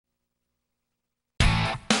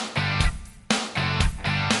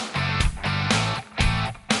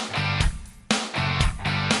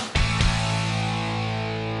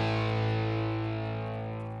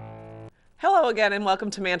again, and welcome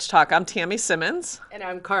to ManchTalk. I'm Tammy Simmons. And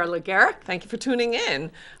I'm Carla Garrick. Thank you for tuning in.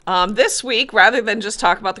 This week, rather than just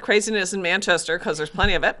talk about the craziness in Manchester, because there's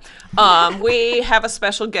plenty of it, we have a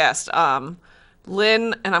special guest.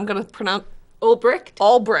 Lynn, and I'm going to pronounce...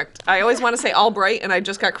 Albrecht. I always want to say Albright, and I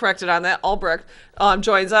just got corrected on that. Albrecht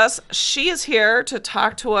joins us. She is here to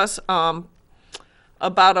talk to us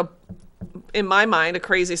about in my mind, a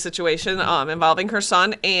crazy situation involving her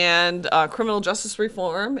son and criminal justice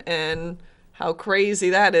reform and how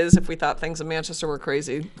crazy that is if we thought things in Manchester were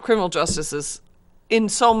crazy. Criminal justice is, in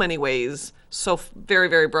so many ways, so very,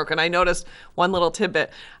 very broken. I noticed one little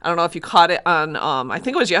tidbit. I don't know if you caught it on, I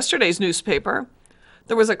think it was yesterday's newspaper.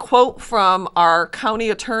 There was a quote from our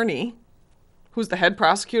county attorney, who's the head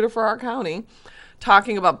prosecutor for our county,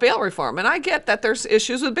 talking about bail reform. And I get that there's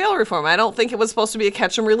issues with bail reform. I don't think it was supposed to be a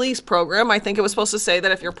catch and release program. I think it was supposed to say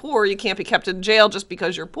that if you're poor, you can't be kept in jail just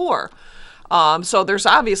because you're poor. So there's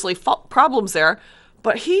obviously problems there.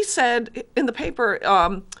 But he said in the paper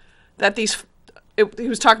that he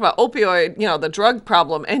was talking about opioid, the drug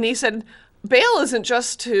problem. And he said, bail isn't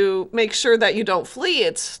just to make sure that you don't flee.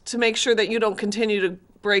 It's to make sure that you don't continue to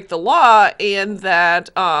break the law, and that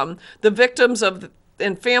the victims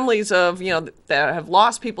and families of, that have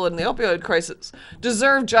lost people in the opioid crisis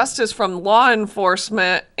deserve justice from law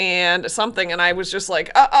enforcement and something. And I was just like,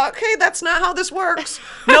 okay, that's not how this works.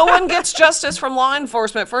 No one gets justice from law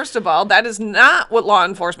enforcement, first of all. That is not what law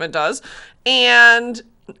enforcement does. And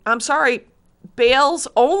I'm sorry, bail's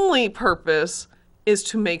only purpose is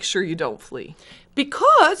to make sure you don't flee.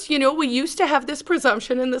 Because, we used to have this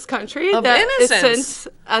presumption in this country of that innocence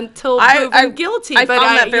until proven guilty. I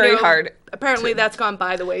found that very hard. Apparently that's gone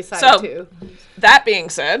by the wayside, too. That being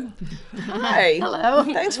said, hi. Hello.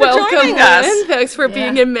 Thanks for joining us. Thanks for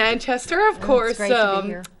being in Manchester, of course. It's great to be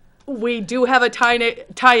here. We do have a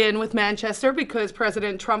tie-in with Manchester because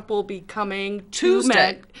President Trump will be coming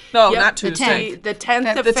Tuesday. Not Tuesday. The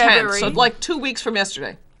 10th of February. So like 2 weeks from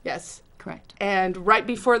yesterday. Yes. Correct. And right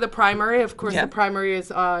before the primary, of course, the primary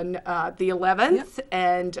is on the 11th,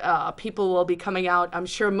 and people will be coming out, I'm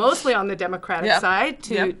sure, mostly on the Democratic side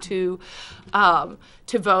to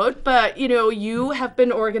vote. But, you have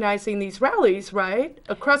been organizing these rallies, right?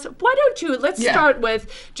 Why don't you, let's start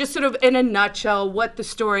with just sort of in a nutshell what the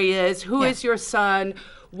story is. Who is your son?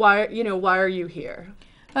 Why are you here?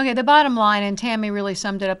 Okay, the bottom line, and Tammy really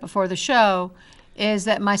summed it up before the show, is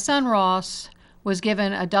that my son Ross was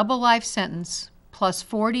given a double life sentence plus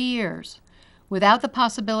 40 years without the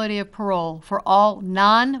possibility of parole for all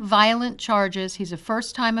non-violent charges. He's a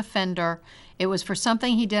first-time offender. It was for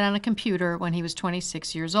something he did on a computer when he was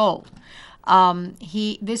 26 years old.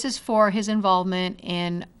 This is for his involvement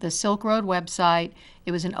in the Silk Road website.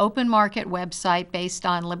 It was an open market website based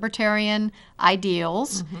on libertarian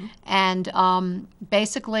ideals and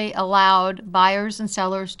basically allowed buyers and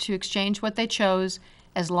sellers to exchange what they chose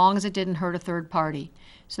as long as it didn't hurt a third party.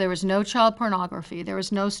 So there was no child pornography, there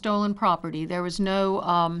was no stolen property, there was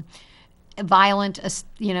no violent,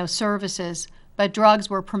 services, but drugs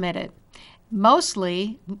were permitted. Most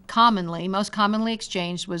commonly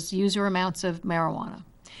exchanged was user amounts of marijuana.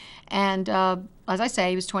 And as I say,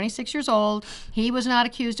 he was 26 years old. He was not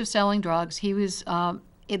accused of selling drugs. He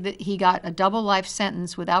got a double life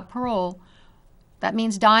sentence without parole. That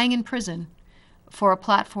means dying in prison for a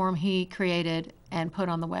platform he created and put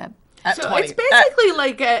on the web. So it's basically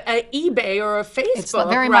like a eBay or a Facebook, it's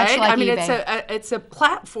very much like eBay. It's a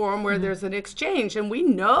platform where there's an exchange, and we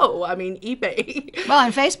know, eBay. Well,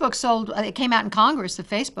 and Facebook sold, it came out in Congress that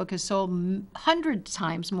Facebook has sold 100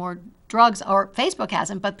 times more drugs, or Facebook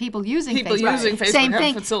hasn't, but people using Facebook. Same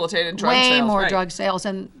thing. Facilitated drug sales. Way more drug sales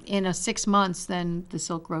in 6 months than the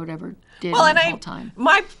Silk Road ever did in the whole time.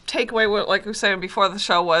 My takeaway, like we were saying before the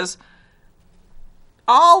show, was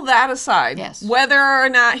all that aside, whether or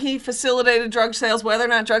not he facilitated drug sales, whether or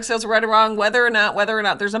not drug sales are right or wrong, whether or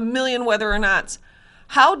not, there's a million whether or nots.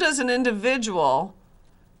 How does an individual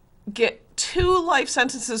get 2 life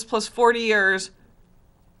sentences plus 40 years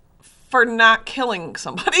for not killing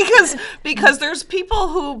somebody? Because there's people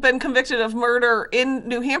who've been convicted of murder in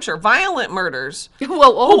New Hampshire, violent murders.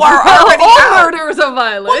 Well, who are already all murders are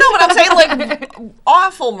violent. Well, no, but I'm saying like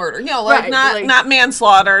awful murder. Not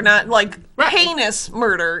manslaughter, not like heinous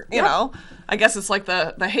murder. You know, I guess it's like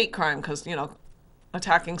the hate crime because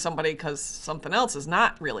attacking somebody because something else is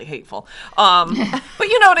not really hateful. But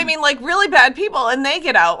you know what I mean? Like really bad people, and they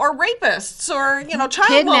get out, or rapists, or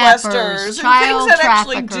child molesters, and things that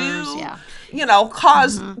actually do,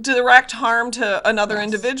 cause direct harm to another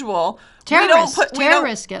individual.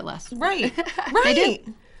 Terrorists get less. Right.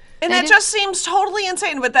 And that just seems totally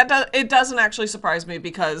insane. But it doesn't actually surprise me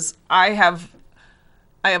because I have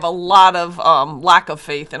I have a lot of lack of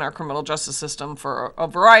faith in our criminal justice system for a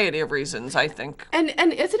variety of reasons, I think. And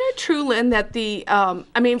isn't it true, Lynn, that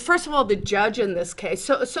first of all, the judge in this case,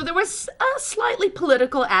 so there was a slightly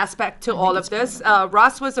political aspect to all of this.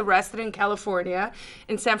 Ross was arrested in California,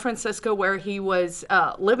 in San Francisco, where he was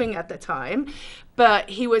living at the time, but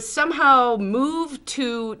he was somehow moved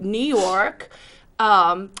to New York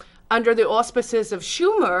under the auspices of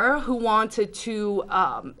Schumer, who wanted to,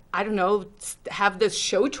 have this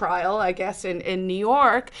show trial, I guess, in New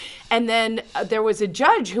York. And then there was a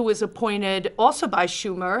judge who was appointed also by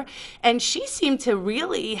Schumer, and she seemed to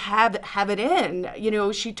really have it in. You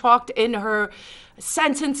know, she talked in her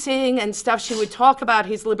sentencing and stuff. She would talk about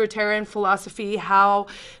his libertarian philosophy, how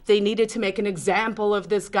they needed to make an example of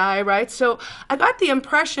this guy, right? So I got the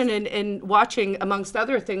impression in watching, amongst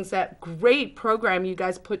other things, that great program you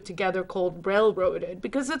guys put together called Railroaded,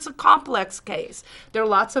 because it's a complex case. There are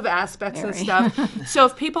lots of aspects and stuff. So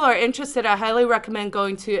if people are interested, I highly recommend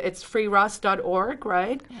going to, it's freeross.org,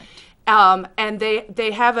 right? Correct. And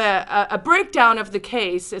they have a breakdown of the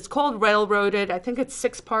case. It's called Railroaded. I think it's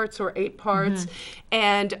 6 parts or 8 parts.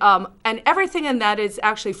 Mm-hmm. And everything in that is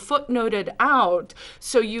actually footnoted out,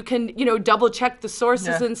 so you can, double check the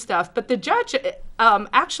sources and stuff. But the judge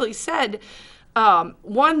actually said,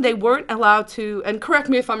 one, they weren't allowed to, and correct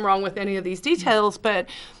me if I'm wrong with any of these details, but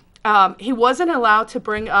he wasn't allowed to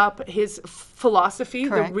bring up his philosophy,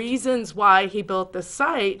 correct, the reasons why he built the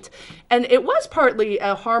site. And it was partly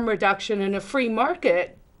a harm reduction and a free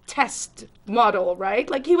market test model, right?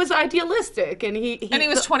 Like, he was idealistic, and he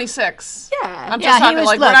was 26. Yeah. I'm just talking,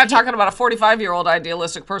 we're not talking about a 45-year-old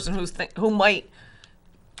idealistic person who might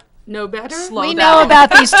know better. We know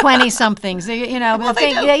about these 20-somethings. They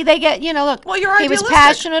get, look, well, you're he was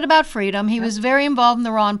passionate about freedom. He was very involved in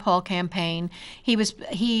the Ron Paul campaign.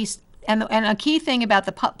 And a key thing about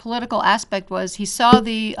the political aspect was he saw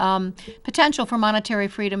the potential for monetary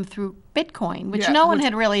freedom through Bitcoin, which no one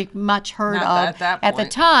had really much heard of at the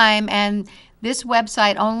time. And this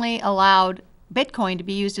website only allowed Bitcoin to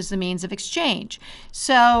be used as the means of exchange.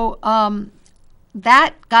 So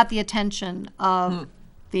that got the attention of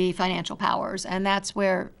the financial powers, and that's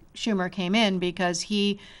where Schumer came in, because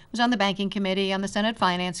he was on the banking committee, on the Senate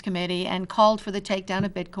Finance Committee, and called for the takedown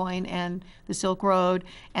of Bitcoin and the Silk Road,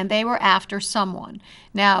 and they were after someone.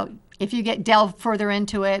 Now, if you delve further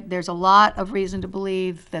into it, there's a lot of reason to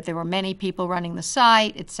believe that there were many people running the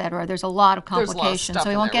site, et cetera. There's a lot of complications, so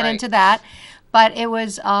we won't get into that. But it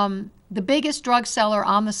was the biggest drug seller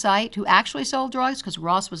on the site who actually sold drugs, because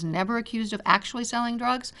Ross was never accused of actually selling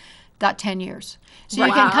drugs, got 10 years. So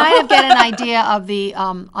you can kind of get an idea of the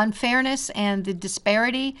unfairness and the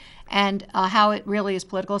disparity and how it really is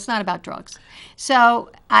political. It's not about drugs. So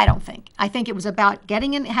I think it was about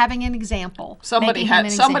having an example.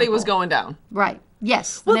 Somebody was going down. Right.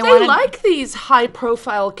 Yes. Well, they like these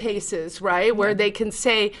high-profile cases, right, where they can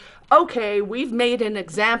say, okay, we've made an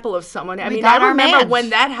example of someone. I remember when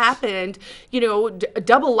that happened, a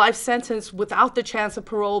double life sentence without the chance of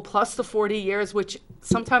parole plus the 40 years, which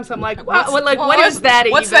sometimes I'm like, what is that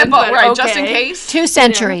even? What's that about, right, okay. Just in case? 2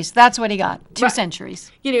 centuries. That's what he got. 2 centuries.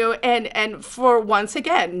 And for, once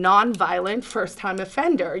again, nonviolent first-time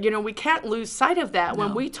offender. We can't lose sight of that.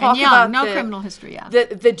 When we talk about criminal history,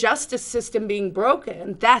 the justice system being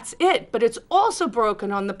broken, that's it. But it's also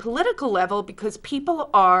broken on the political level, because people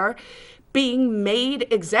are being made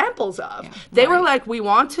examples of. Yeah, they were like, we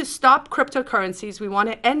want to stop cryptocurrencies, we want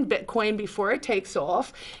to end Bitcoin before it takes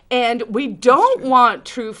off, and we don't want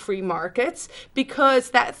true free markets,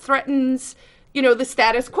 because that threatens the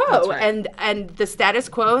status quo. Right. And the status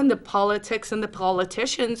quo and the politics and the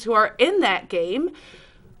politicians who are in that game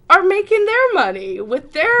are making their money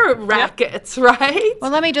with their rackets, right?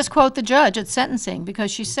 Well, let me just quote the judge at sentencing,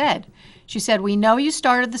 because she said, we know you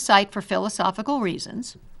started the site for philosophical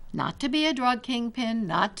reasons, not to be a drug kingpin,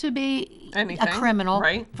 not to be a criminal,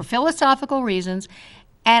 right, for philosophical reasons.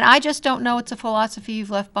 And I just don't know it's a philosophy you've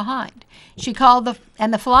left behind. She called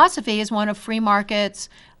the philosophy is one of free markets,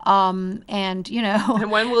 and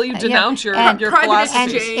And when will you denounce your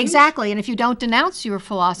philosophy? Exactly. And if you don't denounce your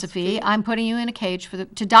philosophy, I'm putting you in a cage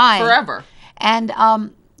to die forever. And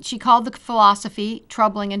she called the philosophy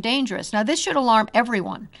troubling and dangerous. Now, this should alarm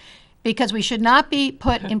everyone, because we should not be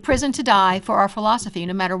put in prison to die for our philosophy,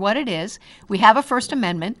 no matter what it is. We have a First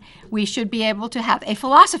Amendment. We should be able to have a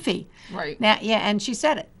philosophy. Right. Now, and she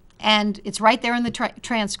said it. And it's right there in the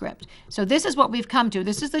transcript. So this is what we've come to.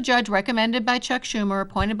 This is the judge recommended by Chuck Schumer,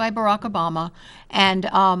 appointed by Barack Obama. And,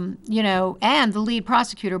 and the lead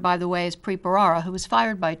prosecutor, by the way, is Preet Bharara, who was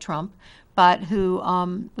fired by Trump, but who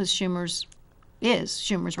was Schumer's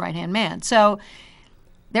right-hand man. So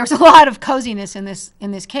there's a lot of coziness in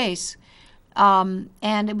this case.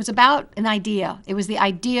 And it was about an idea. It was the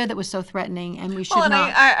idea that was so threatening, and we should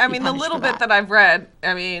not. I mean, the little bit that I've read,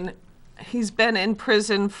 I mean, he's been in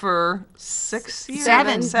prison for 6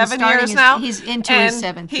 years, seven years now. He's into his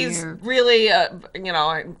seventh year. He's really, you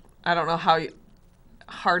know, I don't know how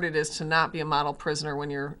hard it is to not be a model prisoner when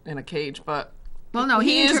you're in a cage, but well, no,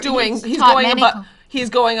 he's going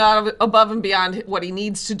above and beyond what he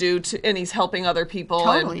needs to do and he's helping other people.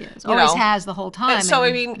 Totally is. Always has the whole time. And so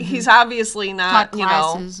I mean, he's obviously not, you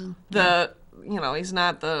know, he's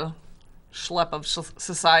not the schlep of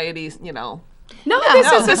society, you know. No,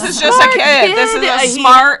 this is just a kid. This is a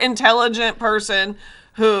smart, intelligent person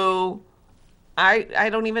who I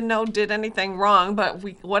don't even know did anything wrong, but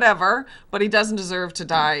whatever. But he doesn't deserve to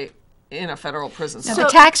die in a federal prison. So the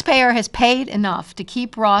taxpayer has paid enough to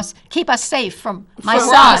keep us safe from my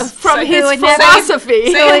son, from his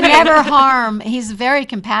philosophy. Who would never harm. He's a very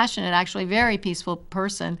compassionate, actually, very peaceful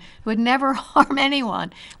person who would never harm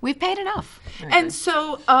anyone. We've paid enough. And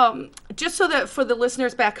so, just so that for the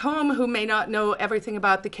listeners back home who may not know everything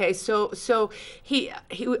about the case, so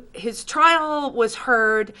his trial was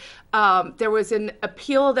heard. There was an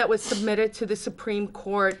appeal that was submitted to the Supreme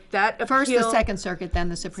Court. That appeal, first the Second Circuit, then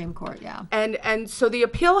the Supreme Court. Yeah. And so the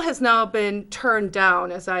appeal has now been turned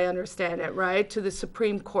down, as I understand it, right, to the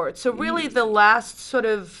Supreme Court. So really, the last sort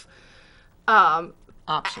of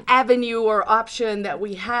avenue or option that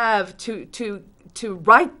we have to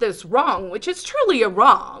right this wrong, which is truly a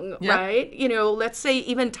wrong, right? You know, let's say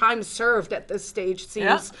even time served at this stage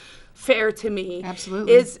seems fair to me.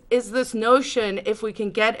 Absolutely. Is this notion, if we can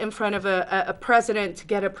get in front of a president, to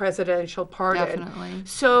get a presidential pardon. Definitely.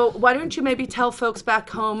 So why don't you maybe tell folks back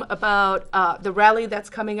home about the rally that's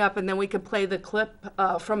coming up, and then we could play the clip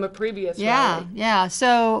from a previous rally. Yeah.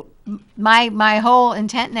 So my whole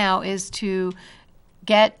intent now is to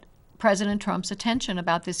get President Trump's attention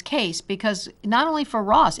about this case, because not only for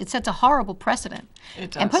Ross, it sets a horrible precedent. It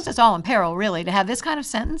does. And puts us all in peril, really, to have this kind of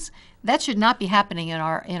sentence. That should not be happening in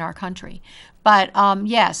our country. But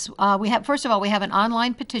yes, first of all, we have an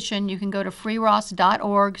online petition. You can go to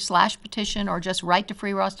freeross.org/petition, or just write to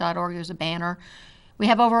freeross.org. There's a banner. We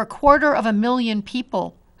have over 250,000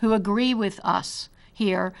 people who agree with us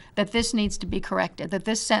here that this needs to be corrected, that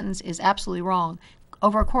this sentence is absolutely wrong.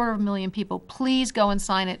 Over 250,000 people. Please go and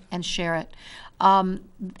sign it and share it. And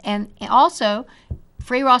also,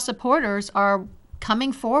 Free Ross supporters are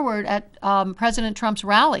coming forward at President Trump's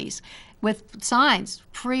rallies with signs,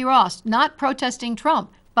 Free Ross, not protesting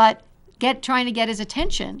Trump, but trying to get his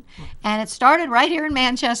attention. And it started right here in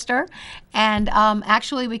Manchester. And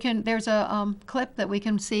actually, there's a clip that we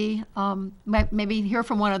can see, maybe hear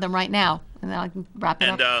from one of them right now, and then I can wrap it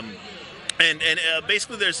up. And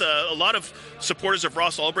basically, there's a lot of supporters of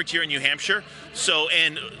Ross Ulbricht here in New Hampshire. So,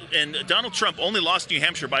 and Donald Trump only lost New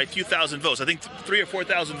Hampshire by a few thousand votes. I think 3,000 or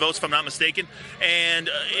 4,000 votes, if I'm not mistaken. And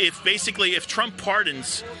if Trump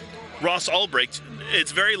pardons Ross Ulbricht,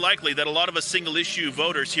 it's very likely that a lot of us single-issue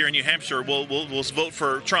voters here in New Hampshire will vote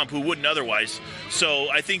for Trump, who wouldn't otherwise. So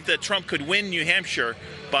I think that Trump could win New Hampshire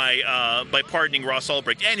by pardoning Ross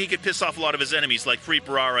Ulbricht, and he could piss off a lot of his enemies like Preet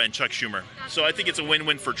Bharara and Chuck Schumer. So I think it's a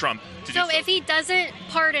win-win for Trump to do so. If he doesn't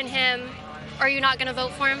pardon him, are you not going to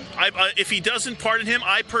vote for him? If he doesn't pardon him,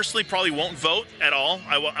 I personally probably won't vote at all.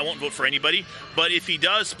 I won't vote for anybody. But if he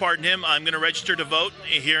does pardon him, I'm going to register to vote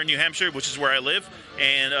here in New Hampshire, which is where I live,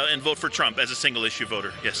 and vote for Trump as a single-issue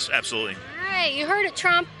voter. Yes, absolutely. All right, you heard it,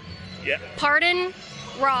 Trump. Yeah. Pardon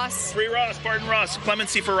Ross. Free Ross, pardon Ross.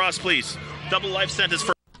 Clemency for Ross, please. Double life sentence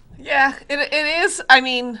for... Yeah, it is. I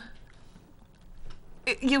mean,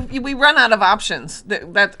 we run out of options.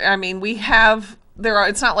 We have...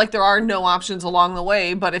 It's not like there are no options along the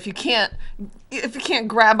way, but if you can't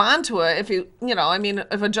grab onto it,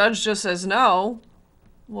 if a judge just says no,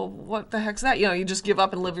 well, what the heck's that? You just give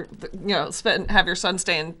up and live have your son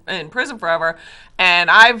stay in prison forever.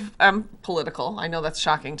 And I'm political. I know that's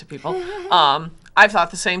shocking to people. I've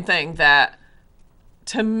thought the same thing, that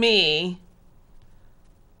to me,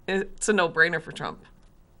 it's a no-brainer for Trump.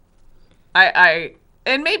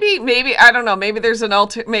 And maybe I don't know. Maybe there's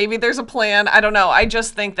maybe there's a plan. I don't know. I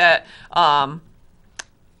just think that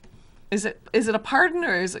is it a pardon,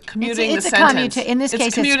 or is it commuting the sentence? In this case,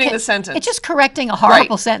 it's commuting the sentence. It's just correcting a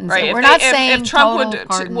horrible sentence. Right. We're not saying if Trump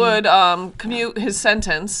would commute his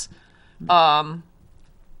sentence, and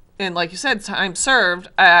like you said, time served.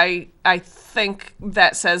 I think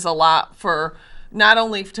that says a lot for not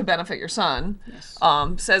only to benefit your son. Yes.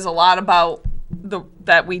 Says a lot about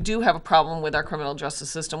that we do have a problem with our criminal justice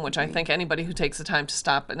system, which I think anybody who takes the time to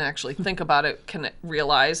stop and actually think about it can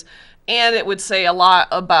realize. And it would say a lot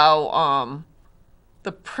about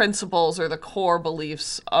the principles or the core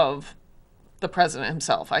beliefs of the president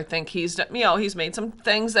himself. I think he's made some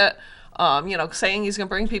things that, saying he's going to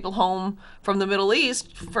bring people home from the Middle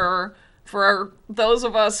East for those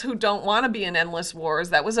of us who don't want to be in endless wars.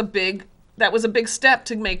 That was a big step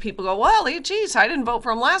to make people go, well, geez, I didn't vote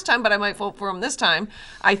for him last time, but I might vote for him this time.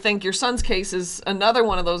 I think your son's case is another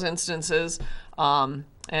one of those instances.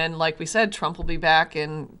 And like we said, Trump will be back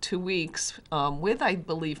in 2 weeks with, I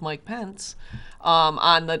believe, Mike Pence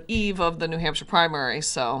on the eve of the New Hampshire primary.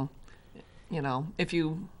 So, if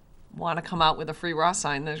you want to come out with a free Ross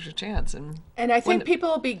sign, there's your chance. And I think people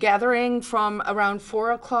will be gathering from around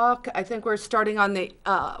 4 o'clock. I think we're starting on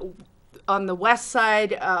the west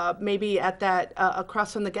side, maybe at that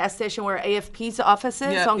across from the gas station where AFP's office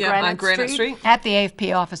is on Granite Street. At the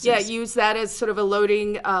AFP offices. Yeah, use that as sort of a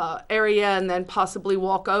loading area and then possibly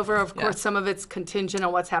walk over. Of course, some of it's contingent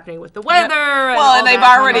on what's happening with the weather. Yeah. Well, and they've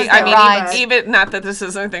already, even not that this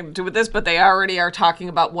has anything to do with this, but they already are talking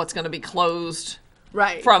about what's going to be closed.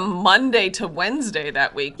 Right. From Monday to Wednesday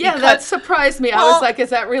that week. Yeah, that surprised me. I was like,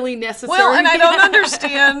 is that really necessary? Well, and I don't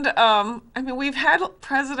understand. We've had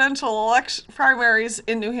presidential election primaries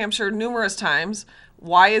in New Hampshire numerous times.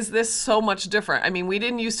 Why is this so much different? We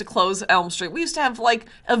didn't used to close Elm Street. We used to have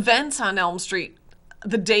events on Elm Street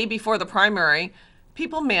the day before the primary.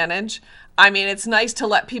 People manage. It's nice to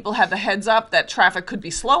let people have the heads up that traffic could be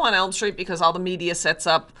slow on Elm Street because all the media sets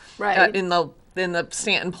up in the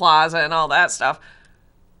Stanton Plaza and all that stuff.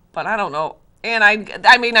 But I don't know. And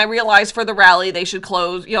I realize for the rally they should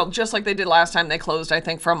close, just like they did last time. They closed, I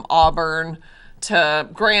think, from Auburn to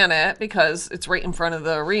Granite because it's right in front of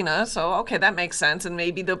the arena. So, okay, that makes sense. And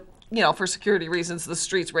maybe for security reasons, the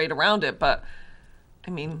streets right around it. But,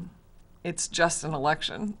 it's just an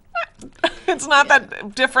election. It's not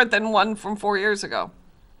that different than one from 4 years ago.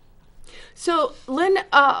 So, Lynn,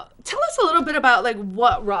 tell us a little bit about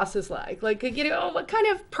what Ross is like. What kind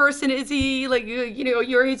of person is he?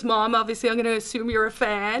 You're his mom. Obviously, I'm going to assume you're a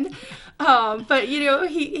fan. But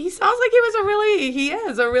he sounds like he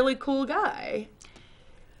is a really cool guy.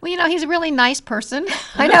 Well, he's a really nice person.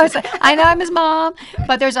 I know I'm his mom,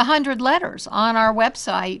 but there's 100 letters on our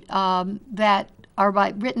website that are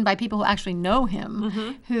written by people who actually know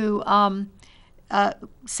him, who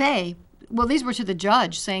say. Well, these were to the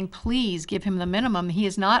judge saying, please give him the minimum. He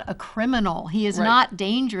is not a criminal. He is not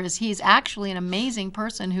dangerous. He is actually an amazing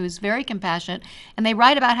person who is very compassionate. And they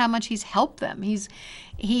write about how much he's helped them.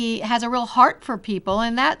 He has a real heart for people,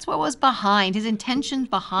 and that's what was behind. His intentions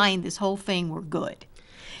behind this whole thing were good.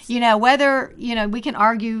 Whether, we can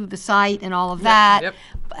argue the site and all of that,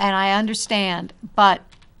 and I understand, but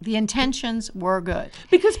the intentions were good.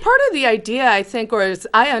 Because part of the idea, I think, or as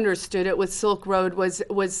I understood it with Silk Road, was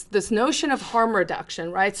this notion of harm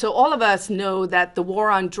reduction, right? So all of us know that the war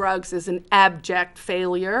on drugs is an abject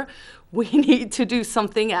failure. We need to do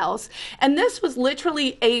something else. And this was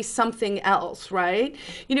literally a something else, right?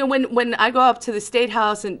 When I go up to the State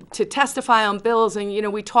House and to testify on bills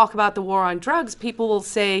and, we talk about the war on drugs, people will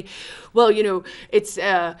say, well, it's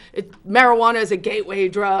marijuana is a gateway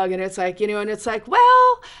drug. And it's like,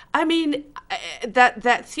 well,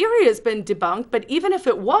 that theory has been debunked. But even if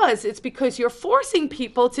it was, it's because you're forcing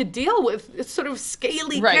people to deal with sort of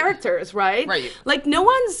scaly characters, right? Right. No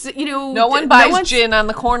one's, no one buys gin on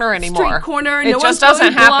the corner anymore. Street corner, it no just one's doesn't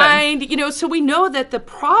going happen. blind. So we know that the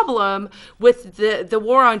problem with the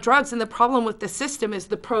war on drugs and the problem with the system is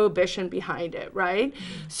the prohibition behind it, right?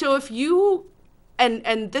 So if you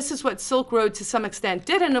and this is what Silk Road to some extent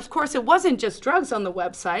did, and of course it wasn't just drugs on the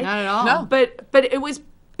website. Not at all. No. But it was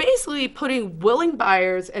basically putting willing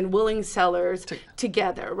buyers and willing sellers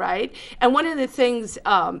together, right? And one of the things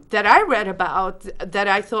that I read about that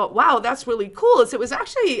I thought, wow, that's really cool, is it was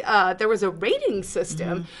actually, there was a rating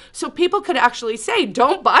system. So people could actually say,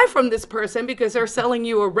 don't buy from this person because they're selling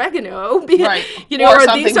you oregano, or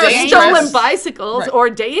these are stolen bicycles or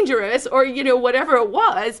dangerous or, whatever it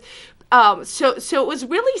was. So it was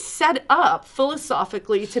really set up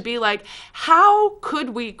philosophically to be like, how could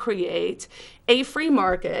we create a free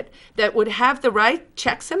market that would have the right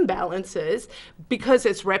checks and balances because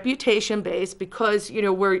it's reputation based, because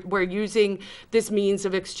we're using this means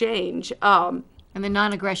of exchange, and the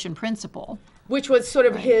non-aggression principle, which was sort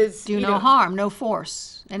of his do no harm, no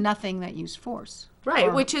force, and nothing that used force,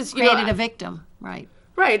 which is created a victim,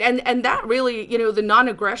 Right, and that really, the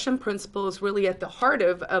non-aggression principle is really at the heart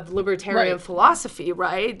of libertarian philosophy,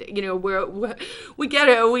 right? We get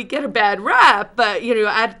a bad rap, but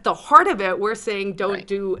at the heart of it, we're saying don't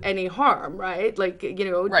do any harm, right? Don't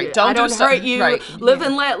I don't hurt you, live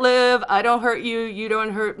and let live. I don't hurt you, you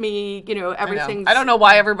don't hurt me. Everything's I don't know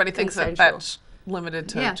why everybody thinks that limited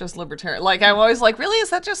to Yeah. just libertarian. Like I'm always like, really, is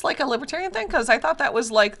that just like a libertarian thing? Because I thought that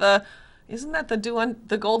was like isn't that the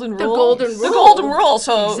golden rule? golden The rule. golden rule.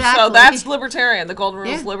 So Exactly. that's libertarian. The golden rule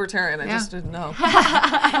is Yeah. libertarian. I Yeah. just didn't know.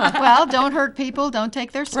 Well, don't hurt people, don't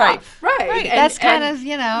take their stuff. Right. That's kind of,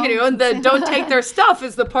 you know. and the don't take their stuff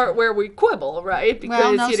is the part where we quibble, right? Because,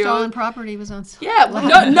 Well, no stolen property was on. Yeah,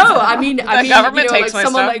 no. I mean, government like takes my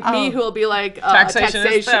someone stuff. like me who will be like, Taxation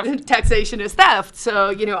is theft. taxation is theft.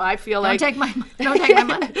 So, I feel Don't like take my money.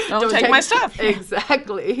 Don't take my stuff.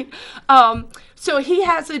 Exactly. So he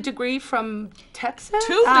has a degree from Texas?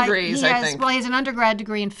 2 degrees, I think. Well, he has an undergrad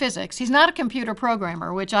degree in physics. He's not a computer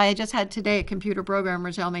programmer, which I just had today a computer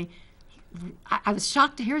programmer tell me. I was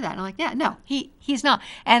shocked to hear that. I'm like, yeah, no, he's not.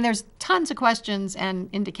 And there's tons of questions and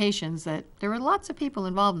indications that there were lots of people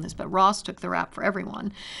involved in this, but Ross took the rap for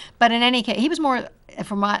everyone. But in any case, he was more,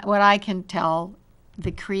 from what I can tell,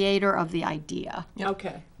 the creator of the idea.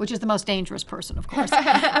 Okay. Which is the most dangerous person, of course. Well,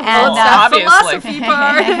 And, it's that obviously. philosophy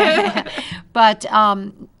part. but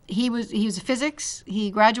he was a physics. He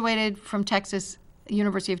graduated from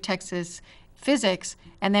University of Texas physics,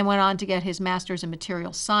 and then went on to get his master's in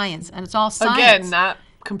material science. And it's all science. Again, not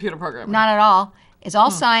computer programming. Not at all. It's all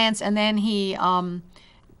science. And then he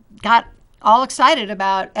got all excited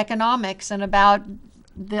about economics and about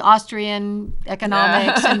the Austrian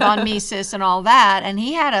economics and von Mises and all that. And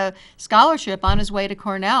he had a scholarship on his way to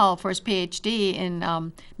Cornell for his PhD in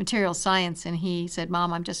material science. And he said,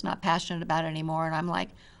 Mom, I'm just not passionate about it anymore. And I'm like,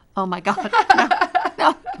 oh my God,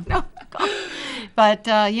 no, God. But,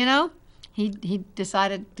 he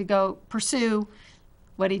decided to go pursue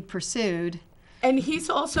what he'd pursued. And he's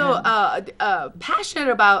also passionate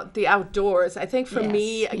about the outdoors. I think for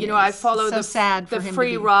me, I follow So sad for the him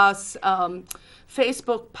Free to be- Ross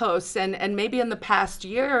Facebook posts, and maybe in the past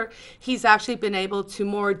year, he's actually been able to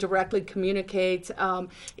more directly communicate.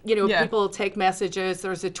 People take messages.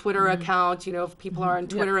 There's a Twitter account, if people are on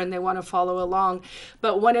Twitter and they want to follow along.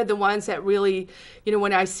 But one of the ones that really,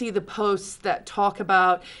 when I see the posts that talk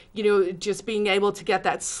about, just being able to get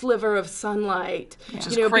that sliver of sunlight, Which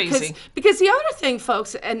is crazy. Because the other thing,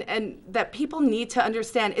 folks, and that people need to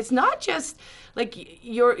understand, it's not just like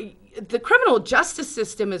the criminal justice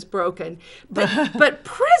system is broken, but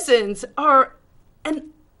prisons are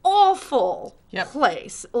an awful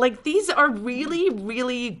place. Like, these are really,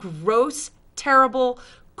 really gross, terrible,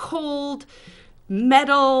 cold,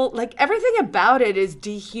 metal. Like, everything about it is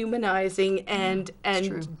dehumanizing and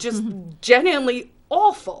just genuinely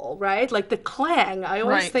awful, right? Like the clang. I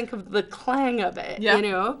always think of the clang of it,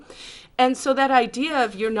 And so that idea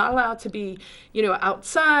of you're not allowed to be,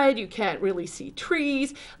 outside, you can't really see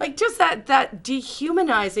trees, like just that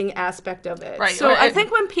dehumanizing aspect of it. Right. So I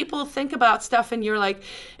think when people think about stuff and you're like,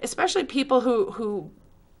 especially people who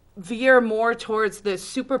veer more towards the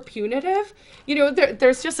super punitive,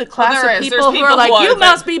 there's just a class of people who are like, you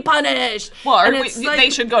must be punished. Well, and they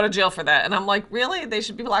should go to jail for that. And I'm like, really? They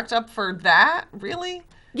should be locked up for that? Really?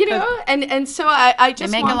 And so I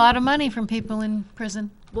just They make a lot of money from people in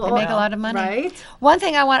prison. They make a lot of money. Right. One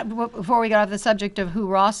thing I want, before we get off the subject of who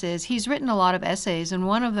Ross is, he's written a lot of essays, and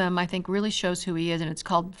one of them I think really shows who he is, and it's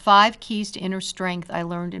called 5 Keys to Inner Strength I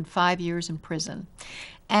Learned in 5 Years in Prison.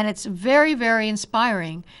 And it's very, very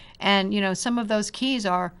inspiring. And, some of those keys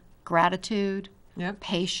are gratitude,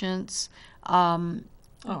 patience,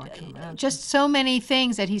 I can imagine. just so many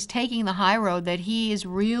things that he's taking the high road that he is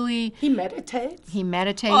really... He meditates. He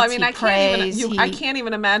meditates, Well, I mean, he I prays. can't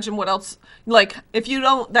even imagine what else. Like, if you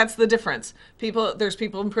don't, that's the difference. There's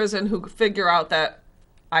people in prison who figure out that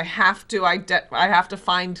I have to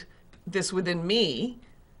find this within me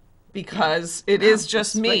because it is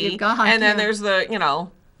just what me. you've got, and then there's the,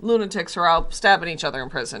 lunatics who are out stabbing each other in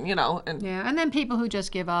prison, and and then people who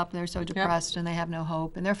just give up, they're so depressed and they have no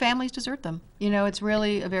hope, and their families desert them. It's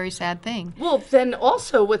really a very sad thing. Well, then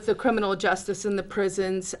also with the criminal justice in the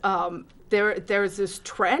prisons, there's this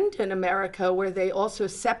trend in America where they also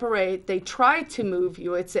separate. They try to move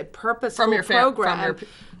you. It's a purposeful From your program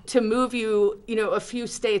to move you, a few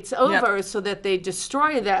states over, so that they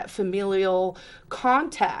destroy that familial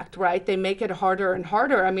contact. Right? They make it harder and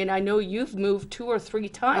harder. I mean, I know you've moved 2 or 3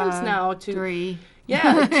 times now to 3.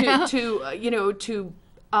 Yeah, to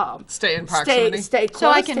stay in proximity. Stay close So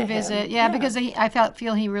I to can him. visit, because I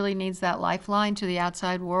feel he really needs that lifeline to the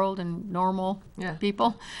outside world and normal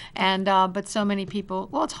people. And but so many people,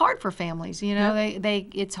 well, it's hard for families,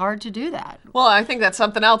 it's hard to do that. Well, I think that's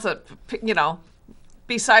something else that,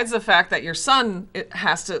 besides the fact that your son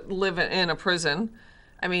has to live in a prison,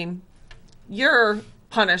 I mean, you're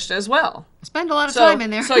punished as well. Spend a lot of time in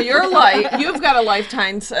there. So you've got a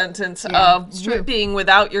lifetime sentence of being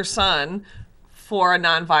without your son for a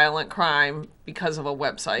nonviolent crime because of a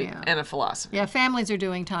website and a philosophy. Yeah, families are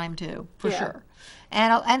doing time too, for sure.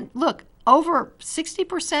 And look, over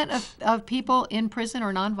 60% of people in prison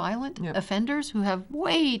are nonviolent offenders who have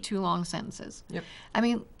way too long sentences. Yep. I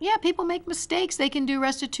mean, yeah, people make mistakes. They can do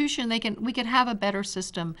restitution. We could have a better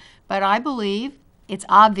system. But I believe it's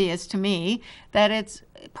obvious to me that it's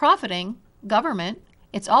profiting government.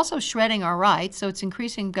 It's also shredding our rights, so it's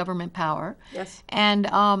increasing government power. Yes. And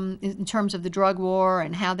in terms of the drug war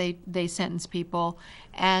and how they sentence people.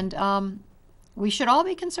 And we should all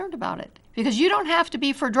be concerned about it. Because you don't have to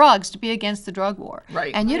be for drugs to be against the drug war.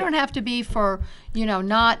 Right. And you don't have to be for,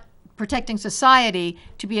 not protecting society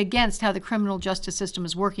to be against how the criminal justice system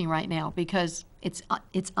is working right now, because it's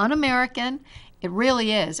un-American. It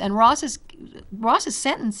really is. And Ross's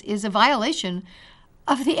sentence is a violation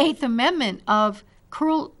of the Eighth Amendment of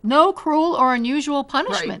no cruel or unusual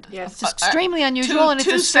punishment. Right. Yes. It's extremely unusual and it's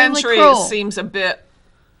extremely centuries cruel. seems a bit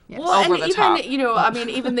Well, over and the even, top. I mean,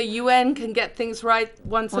 even the UN can get things right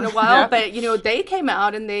once in a while, but, they came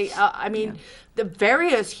out and they, the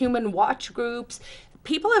various human watch groups,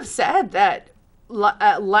 people have said that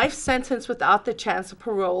life sentence without the chance of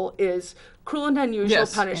parole is cruel and unusual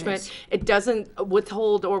punishment. It doesn't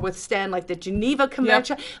withhold or withstand like the Geneva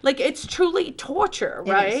Convention. Like it's truly torture,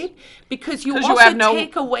 right? Because you also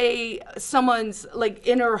take away someone's like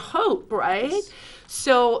inner hope, right? Yes.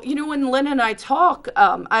 So, when Lynn and I talk,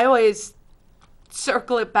 I always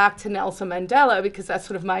circle it back to Nelson Mandela because that's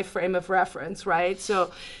sort of my frame of reference, right? So,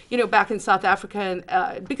 back in South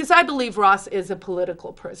Africa, because I believe Ross is a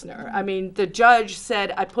political prisoner. I mean, the judge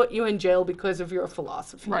said, I put you in jail because of your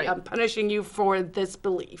philosophy. Right. I'm punishing you for this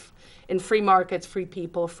belief in free markets, free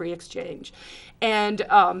people, free exchange. And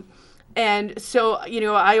so,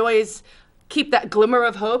 I always keep that glimmer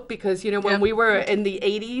of hope because, when we were in the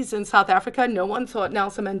 80s in South Africa, no one thought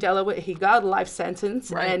Nelson Mandela, he got a life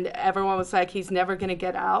sentence and everyone was like, he's never going to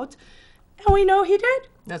get out. And we know he did.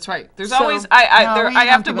 That's right. There's always, I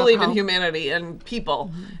have to believe in humanity and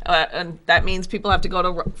people. And that means people have to go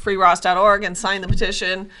to freeross.org and sign the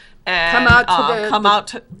petition. And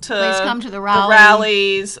Please come to the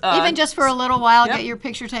rallies. Even just for a little while, get your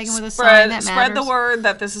picture taken with a sign that matters. Spread the word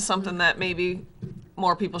that this is something that maybe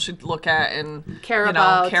more people should look at and care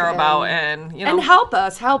about and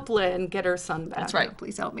help Lynn get her son back. That's right.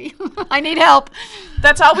 Please help me. I need help.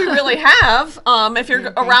 That's all we really have. If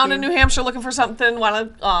you're around in New Hampshire looking for something,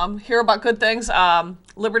 want to hear about good things,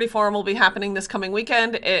 Liberty Forum will be happening this coming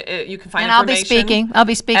weekend. You can find information. I'll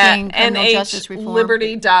be speaking criminal justice reform.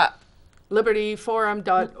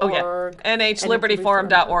 LibertyForum.org. Oh, yeah.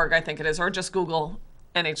 NHLibertyForum.org, I think it is, or just Google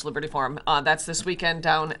NH Liberty Forum. That's this weekend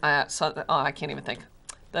down at, I can't even think.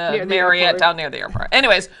 The Marriott down near the airport.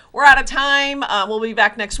 Anyways, we're out of time. We'll be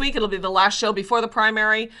back next week. It'll be the last show before the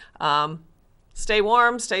primary. Stay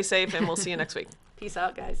warm, stay safe, and we'll see you next week. Peace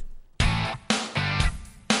out, guys.